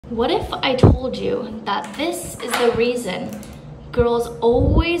What if I told you that this is the reason girls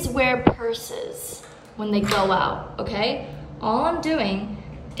always wear purses when they go out, okay? All I'm doing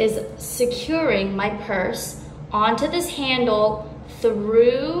is securing my purse onto this handle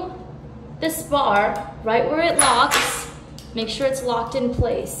through this bar, right where it locks. Make sure it's locked in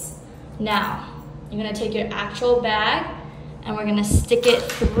place. Now, you're gonna take your actual bag and we're gonna stick it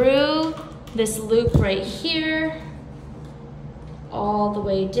through this loop right here, all the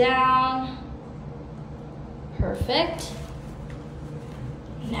way down. Perfect.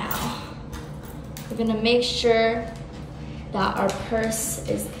 Now, we're gonna make sure that our purse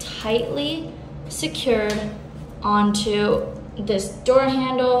is tightly secured onto this door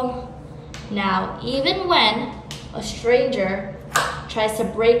handle. Now, even when a stranger tries to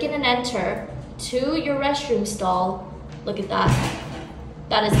break in and enter to your restroom stall, look at that.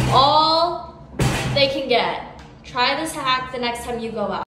 That is all they can get. Try this hack the next time you go out.